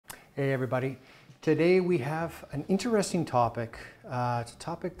Hey everybody. Today we have an interesting topic. It's a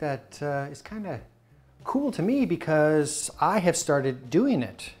topic that is kind of cool to me because I have started doing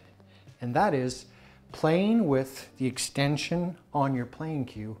it. And that is playing with the extension on your playing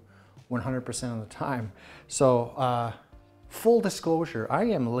cue 100% of the time. So full disclosure, I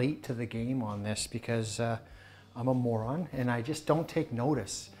am late to the game on this because I'm a moron and I just don't take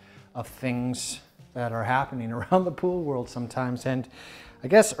notice of things that are happening around the pool world sometimes. And I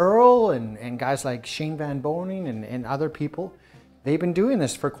guess Earl and guys like Shane Van Boening and other people, they've been doing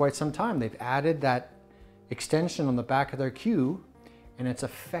this for quite some time. They've added that extension on the back of their cue and it's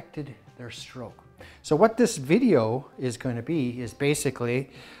affected their stroke. So what this video is going to be is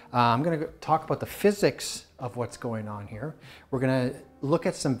basically, I'm going to talk about the physics of what's going on here. We're going to look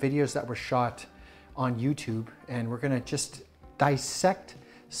at some videos that were shot on YouTube and we're going to just dissect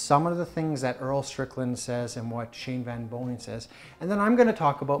some of the things that Earl Strickland says and what Shane Van Boening says. And then I'm going to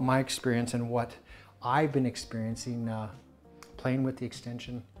talk about my experience and what I've been experiencing playing with the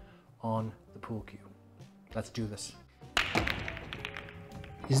extension on the pool cue. Let's do this.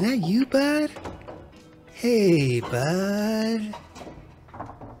 Is that you, bud? Hey, bud.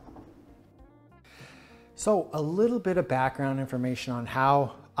 So a little bit of background information on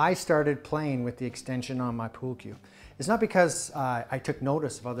how I started playing with the extension on my pool cue. It's not because I took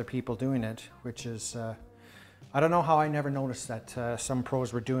notice of other people doing it, which is, I don't know how I never noticed that some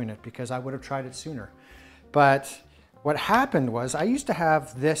pros were doing it because I would have tried it sooner. But what happened was I used to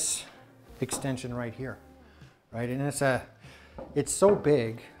have this extension right here, right? And it's so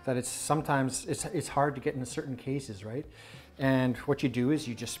big that it's hard to get into certain cases, right? And what you do is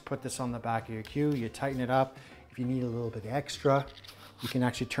you just put this on the back of your cue, you tighten it up. If you need a little bit extra, you can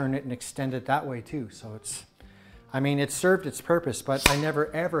actually turn it and extend it that way too. So it served its purpose, but I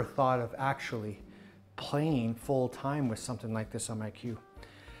never ever thought of actually playing full time with something like this on my cue.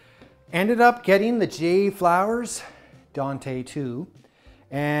 Ended up getting the J Flowers Dante 2,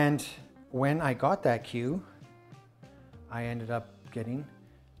 and when I got that cue, I ended up getting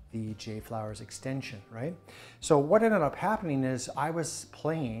the J Flowers extension, right? So what ended up happening is I was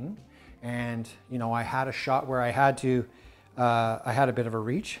playing and I had a shot where I had a bit of a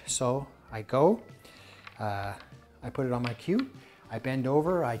reach. So I go, I put it on my cue, I bend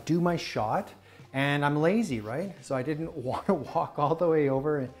over, I do my shot, and I'm lazy, right? So I didn't want to walk all the way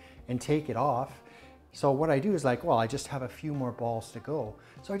over and take it off. So what I do is like, well, I just have a few more balls to go.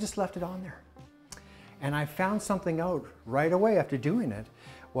 So I just left it on there. And I found something out right away after doing it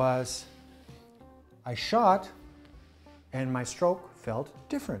was I shot and my stroke felt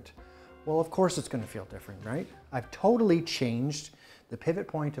different. Well, of course it's going to feel different, right? I've totally changed the pivot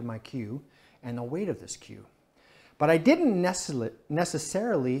point of my cue and the weight of this cue. But I didn't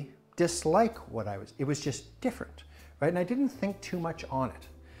necessarily dislike it was just different, right? And I didn't think too much on it,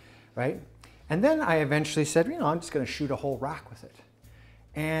 right? And then I eventually said, I'm just going to shoot a whole rack with it.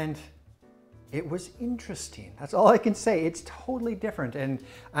 And it was interesting. That's all I can say. It's totally different. And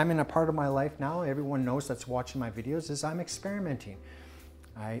I'm in a part of my life now, everyone knows that's watching my videos, is I'm experimenting.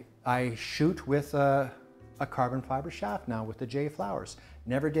 I shoot with a carbon fiber shaft now with the J Flowers.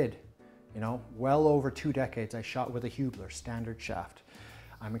 Never did. Well over 2 decades I shot with a Hubler standard shaft.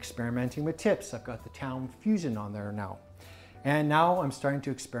 I'm experimenting with tips. I've got the Town Fusion on there now. And now I'm starting to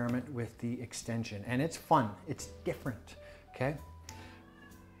experiment with the extension. And it's fun. It's different, okay?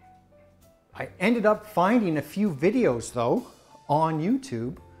 I ended up finding a few videos though on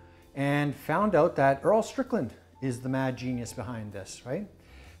YouTube and found out that Earl Strickland is the mad genius behind this, right?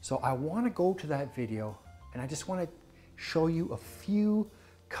 So I want to go to that video and I just want to show you a few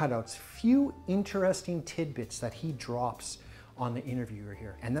cutouts, few interesting tidbits that he drops on the interviewer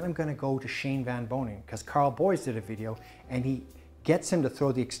here. And then I'm going to go to Shane Van Boening because Carl Boyes did a video and he gets him to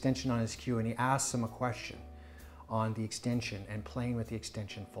throw the extension on his cue and he asks him a question on the extension and playing with the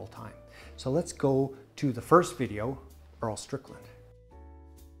extension full time. So let's go to the first video, Earl Strickland.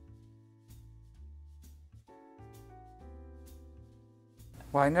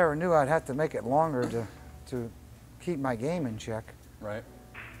 Well, I never knew I'd have to make it longer to keep my game in check. Right.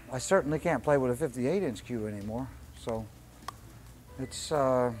 I certainly can't play with a 58-inch cue anymore, so it's,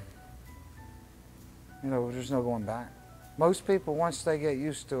 there's no going back. Most people, once they get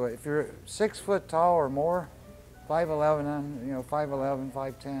used to it, if you're 6 foot tall or more, 5'11", 5'11",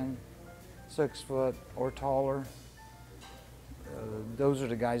 5'10", 6 foot or taller, those are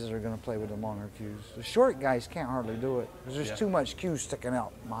the guys that are going to play with the longer cues. The short guys can't hardly do it because there's too much cue sticking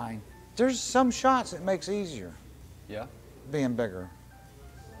out behind. There's some shots it makes easier. Yeah. Being bigger.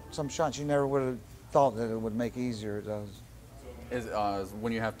 Some shots you never would have thought that it would make easier, it does. Is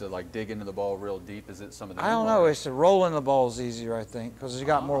when you have to like dig into the ball real deep, is it some of the I don't know, it's the rolling the ball's easier, I think, because you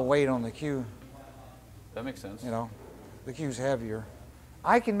got more weight on the cue. That makes sense. You know, the cue's heavier.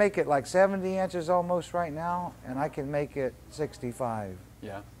 I can make it like 70 inches almost right now, and I can make it 65.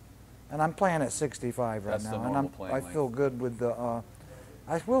 Yeah. And I'm playing at 65 right That's now, the and normal playing I feel good with the.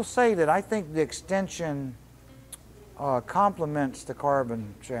 I will say that I think the extension complements the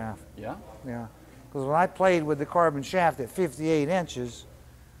carbon shaft. Yeah. Yeah, because when I played with the carbon shaft at 58 inches,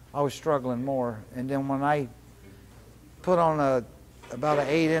 I was struggling more, and then when I put on about an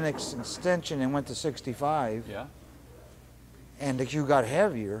 8-inch extension and went to 65, Yeah. and the cue got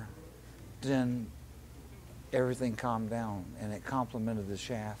heavier, then everything calmed down and it complemented the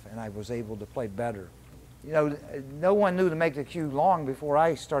shaft, and I was able to play better. You know, no one knew to make the cue long before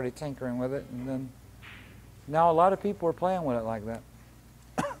I started tinkering with it, and then now a lot of people are playing with it like that,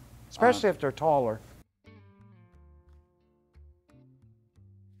 especially if they're taller.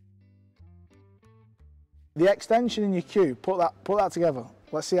 The extension in your cue, put that together.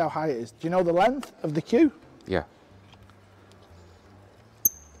 Let's see how high it is. Do you know the length of the cue? Yeah.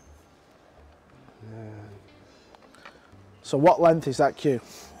 So what length is that cue?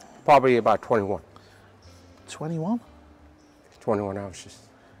 Probably about 21. 21? 21 ounces.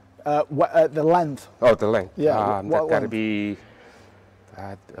 The length? Oh, the length. Yeah, what that'd length? be,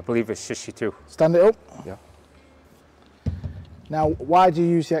 I believe it's 62. Stand it up. Yeah. Now, why do you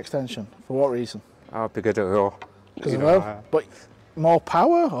use the extension? For what reason? Because of Earl. Because You of know, Earl? But more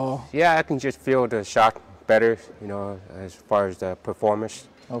power, or? yeah, I can just feel the shot better, you know, as far as the performance.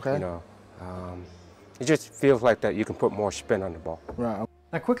 Okay. You know, it just feels like that you can put more spin on the ball. Right.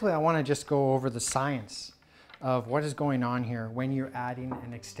 Now quickly, I want to just go over the science of what is going on here when you're adding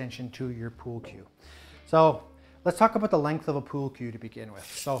an extension to your pool cue. So let's talk about the length of a pool cue to begin with.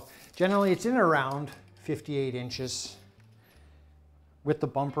 So generally it's in around 58 inches. With the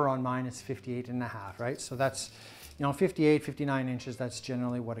bumper on mine, it's 58 and a half, right? So that's, 58, 59 inches, that's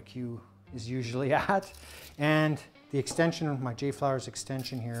generally what a cue is usually at. And the extension of my J Flowers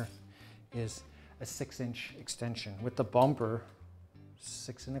extension here is a 6-inch extension with the bumper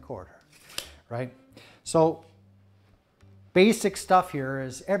 6 1/4, right? So basic stuff here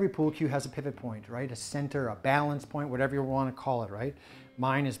is every pool cue has a pivot point, right? A center, a balance point, whatever you want to call it, right?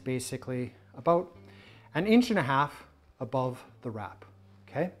 Mine is basically about 1.5 inches above the wrap,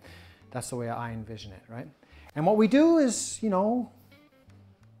 okay? That's the way I envision it, right? And what we do is,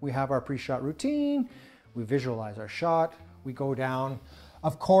 we have our pre-shot routine, we visualize our shot, we go down.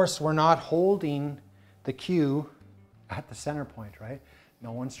 Of course, we're not holding the cue at the center point, right?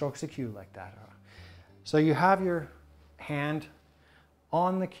 No one strokes a cue like that. So you have your hand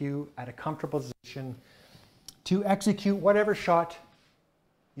on the cue at a comfortable position to execute whatever shot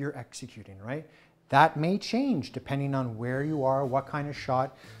you're executing, right? That may change depending on where you are, what kind of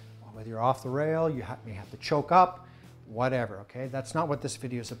shot, whether you're off the rail, you may have to choke up, whatever, okay? That's not what this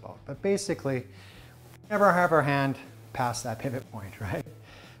video is about. But basically, never have our hand past that pivot point, right?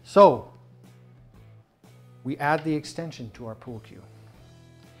 So we add the extension to our pool cue.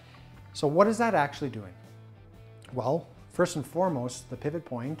 So what is that actually doing? Well, first and foremost, the pivot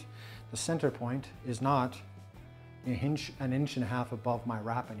point, the center point, is not an inch and a half above my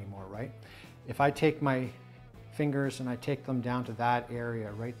wrap anymore, right? If I take my fingers and I take them down to that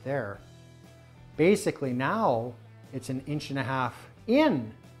area right there, basically now it's 1.5 inches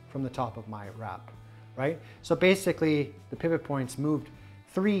in from the top of my wrap, right? So basically the pivot point's moved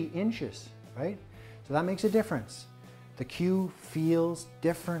 3 inches, right? So that makes a difference. The cue feels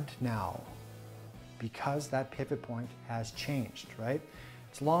different now because that pivot point has changed, right?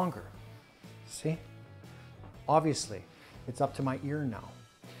 It's longer, see? Obviously, it's up to my ear now.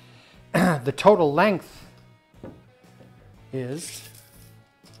 The total length is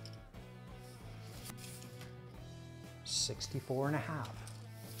 64.5,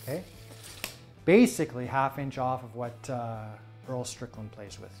 okay? Basically 1/2 inch off of what Earl Strickland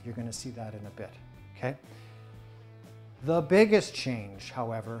plays with. You're gonna see that in a bit, okay? The biggest change,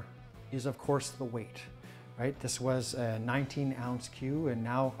 however, is of course the weight, right? This was a 19-ounce cue, and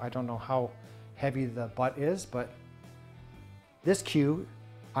now I don't know how heavy the butt is, but this cue,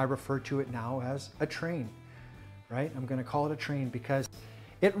 I refer to it now as a train, right? I'm gonna call it a train because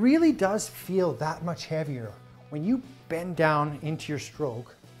it really does feel that much heavier. When you bend down into your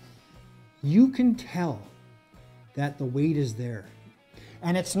stroke, you can tell that the weight is there.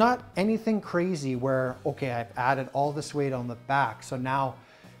 And it's not anything crazy where, okay, I've added all this weight on the back, so now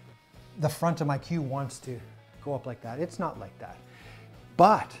the front of my cue wants to go up like that. It's not like that.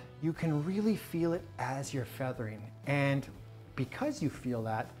 But you can really feel it as you're feathering. And because you feel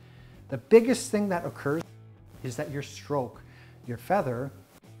that, the biggest thing that occurs is that your stroke your feather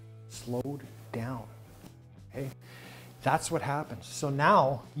slowed down, okay? That's what happens. So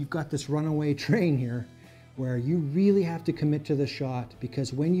now you've got this runaway train here where you really have to commit to the shot,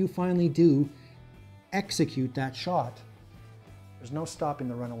 because when you finally do execute that shot, there's no stopping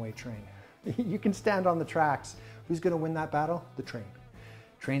the runaway train. You can stand on the tracks. Who's gonna win that battle? The train.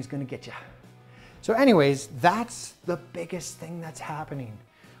 Train's gonna get you. So anyways, that's the biggest thing that's happening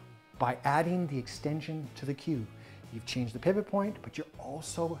by adding the extension to the cue. You've changed the pivot point, but you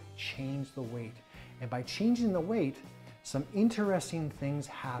also changed the weight. And by changing the weight, some interesting things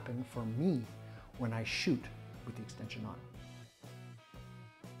happen for me when I shoot with the extension on.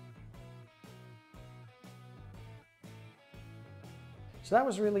 So that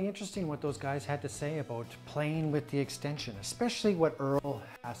was really interesting what those guys had to say about playing with the extension, especially what Earl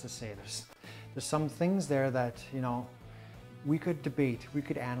has to say. There's some things there that, you know, we could debate, we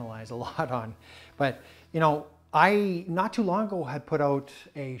could analyze a lot on. But, you know, I, not too long ago, had put out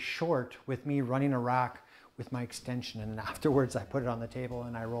a short with me running a rack with my extension, and afterwards I put it on the table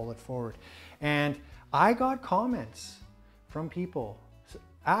and I roll it forward. And I got comments from people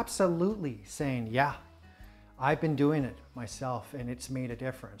absolutely saying, yeah, I've been doing it myself and it's made a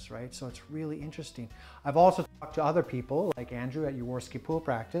difference, right? So it's really interesting. I've also talked to other people like Andrew at Jaworski Pool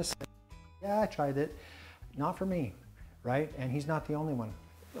Practice. Yeah, I tried it. Not for me, right? And he's not the only one.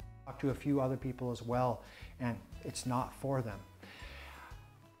 I've talked to a few other people as well, and it's not for them.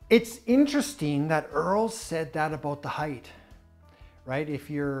 It's interesting that Earl said that about the height, right? If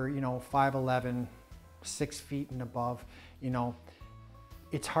you're, you know, 5'11", 6 feet and above, you know,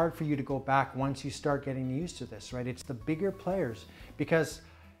 it's hard for you to go back once you start getting used to this, right? It's the bigger players, because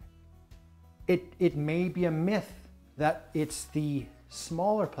it may be a myth that it's the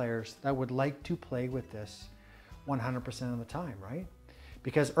smaller players that would like to play with this 100% of the time, right?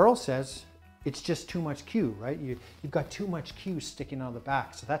 Because Earl says it's just too much cue, right? You've got too much cue sticking out of the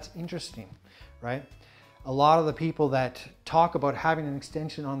back. So that's interesting, right? A lot of the people that talk about having an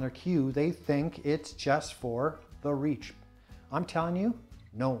extension on their cue, they think it's just for the reach. I'm telling you,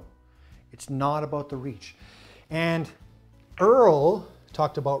 no, it's not about the reach. And Earl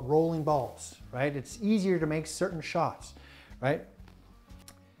talked about rolling balls, right? It's easier to make certain shots, right?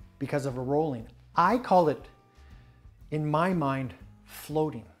 Because of a rolling. I call it, in my mind,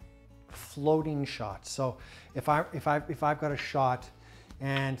 floating shots. So if I've got a shot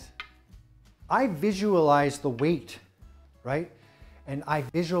and I visualize the weight, right? And I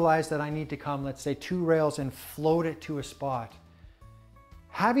visualize that I need to come, let's say 2 rails and float it to a spot.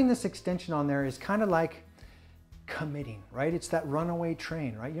 Having this extension on there is kind of like committing, right? It's that runaway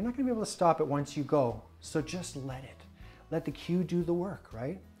train, right? You're not gonna be able to stop it once you go. So just let it. Let the cue do the work,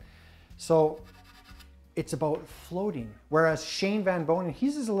 right? So it's about floating. Whereas Shane Van Boening,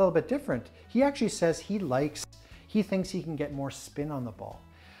 he's is a little bit different. He actually says he thinks he can get more spin on the ball.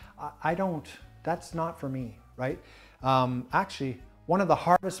 I don't, that's not for me, right? Actually, one of the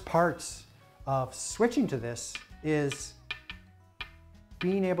hardest parts of switching to this is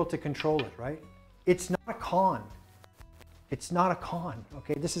being able to control it, right? It's not a con. It's not a con,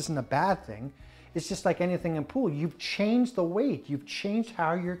 okay? This isn't a bad thing. It's just like anything in pool. You've changed the weight. You've changed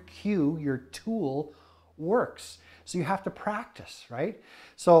how your cue, your tool works. So you have to practice, right?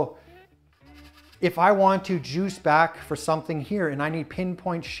 So if I want to juice back for something here and I need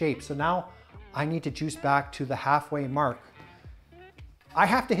pinpoint shape, so now I need to juice back to the halfway mark, I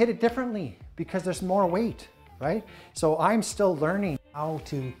have to hit it differently because there's more weight, right? So I'm still learning how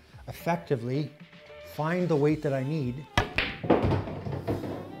to effectively find the weight that I need.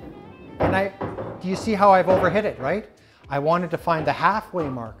 And do you see how I've overhit it, right? I wanted to find the halfway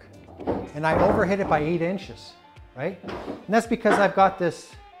mark and I overhit it by 8 inches, right? And that's because I've got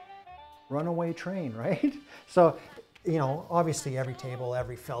this runaway train, right? So, you know, obviously every table,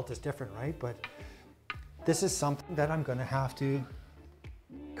 every felt is different, right? But this is something that I'm gonna have to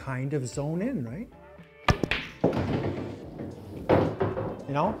kind of zone in, right?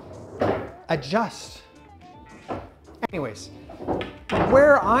 You know, adjust. Anyways,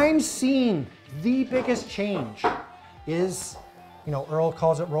 where I'm seeing the biggest change is, you know, Earl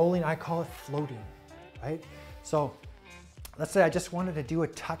calls it rolling, I call it floating, right? So let's say I just wanted to do a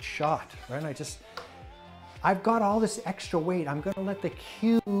touch shot, right? And I've got all this extra weight. I'm gonna let the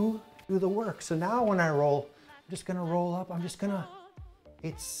cue do the work. So now when I roll, I'm just gonna roll up.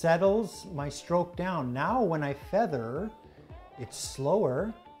 It settles my stroke down. Now when I feather, it's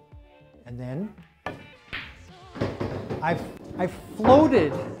slower. And then I've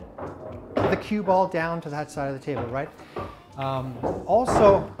floated the cue ball down to that side of the table, right?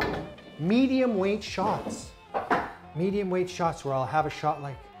 Also, medium weight shots. Medium weight shots where I'll have a shot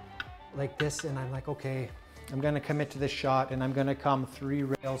like this and I'm like, okay, I'm gonna commit to this shot and I'm gonna come 3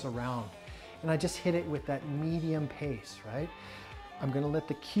 rails around. And I just hit it with that medium pace, right? I'm gonna let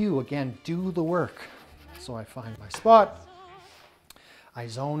the cue, again, do the work. So I find my spot, I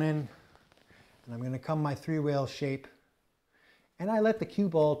zone in, and I'm gonna come my 3 rail shape, and I let the cue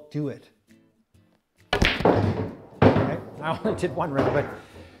ball do it. Okay? I only did 1 rail, but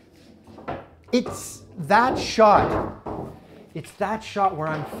it's that shot where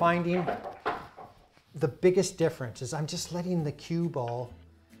I'm finding the biggest difference is I'm just letting the cue ball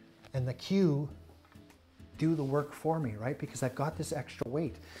and the cue do the work for me, right? Because I've got this extra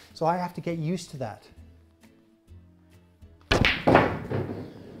weight. So I have to get used to that.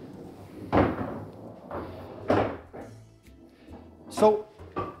 So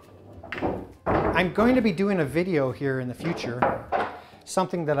I'm going to be doing a video here in the future,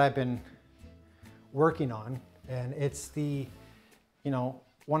 something that I've been working on, and it's the,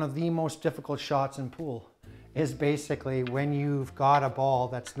 one of the most difficult shots in pool is basically when you've got a ball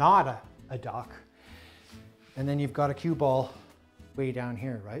that's not a duck, and then you've got a cue ball way down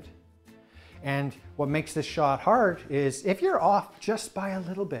here, right? And what makes this shot hard is if you're off just by a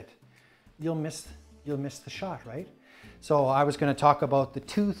little bit, you'll miss the shot, right? So I was going to talk about the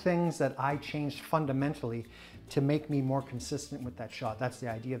 2 things that I changed fundamentally to make me more consistent with that shot. That's the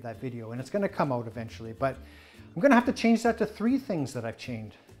idea of that video, and it's going to come out eventually, but I'm going to have to change that to 3 things that I've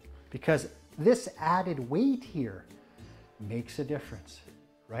changed, because this added weight here makes a difference,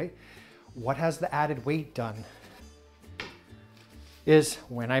 right? What has the added weight done is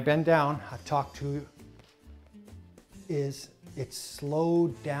when I bend down, I've talked to, is it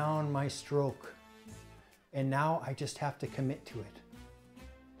slowed down my stroke. And now I just have to commit to it.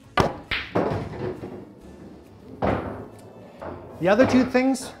 The other 2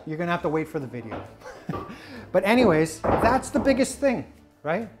 things, you're gonna have to wait for the video. But anyways, that's the biggest thing,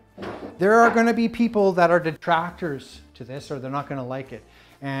 right? There are gonna be people that are detractors to this, or they're not gonna like it.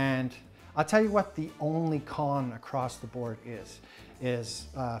 And I'll tell you what the only con across the board is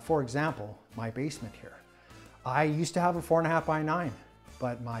for example, my basement here. I used to have a 4.5 by 9,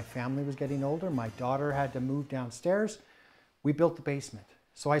 but my family was getting older. My daughter had to move downstairs. We built the basement.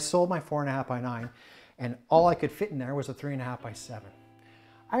 So I sold my 4.5 by 9, and all I could fit in there was a 3.5 by 7.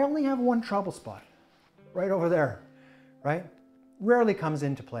 I only have 1 trouble spot right over there, right? Rarely comes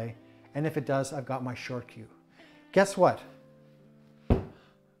into play. And if it does, I've got my short cue. Guess what?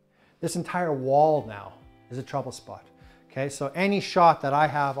 This entire wall now is a trouble spot. Okay, so any shot that I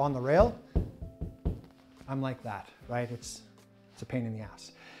have on the rail, I'm like that, right? It's a pain in the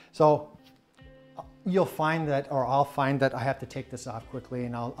ass. So you'll find that, or I'll find that I have to take this off quickly,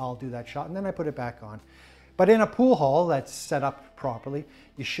 and I'll do that shot and then I put it back on. But in a pool hall that's set up properly,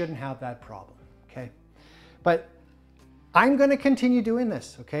 you shouldn't have that problem, okay? But I'm gonna continue doing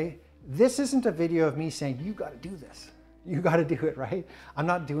this, okay? This isn't a video of me saying, you gotta do this. You gotta do it, right? I'm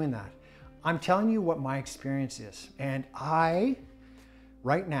not doing that. I'm telling you what my experience is. And I,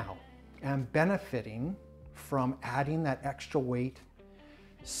 right now, am benefiting from adding that extra weight,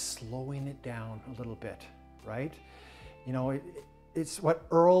 slowing it down a little bit, right? It's what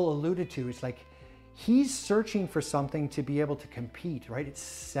Earl alluded to. It's like he's searching for something to be able to compete, right? It's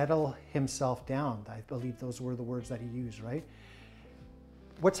settle himself down. I believe those were the words that he used, right?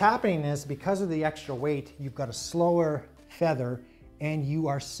 What's happening is because of the extra weight, you've got a slower feather and you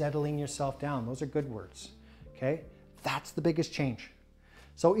are settling yourself down. Those are good words, okay? That's the biggest change.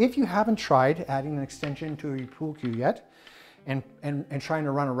 So if you haven't tried adding an extension to your pool cue yet and trying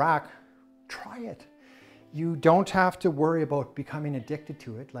to run a rack, try it. You don't have to worry about becoming addicted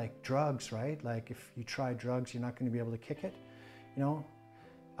to it like drugs, right? Like if you try drugs, you're not going to be able to kick it,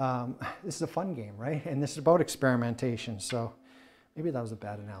 This is a fun game, right? And this is about experimentation. So maybe that was a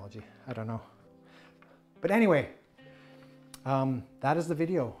bad analogy. I don't know. But anyway, that is the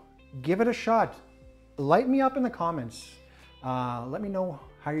video. Give it a shot. Light me up in the comments. Let me know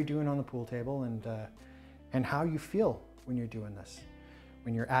how you're doing on the pool table and how you feel when you're doing this.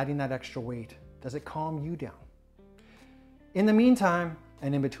 When you're adding that extra weight, does it calm you down? In the meantime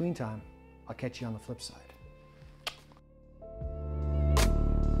and in between time, I'll catch you on the flip side.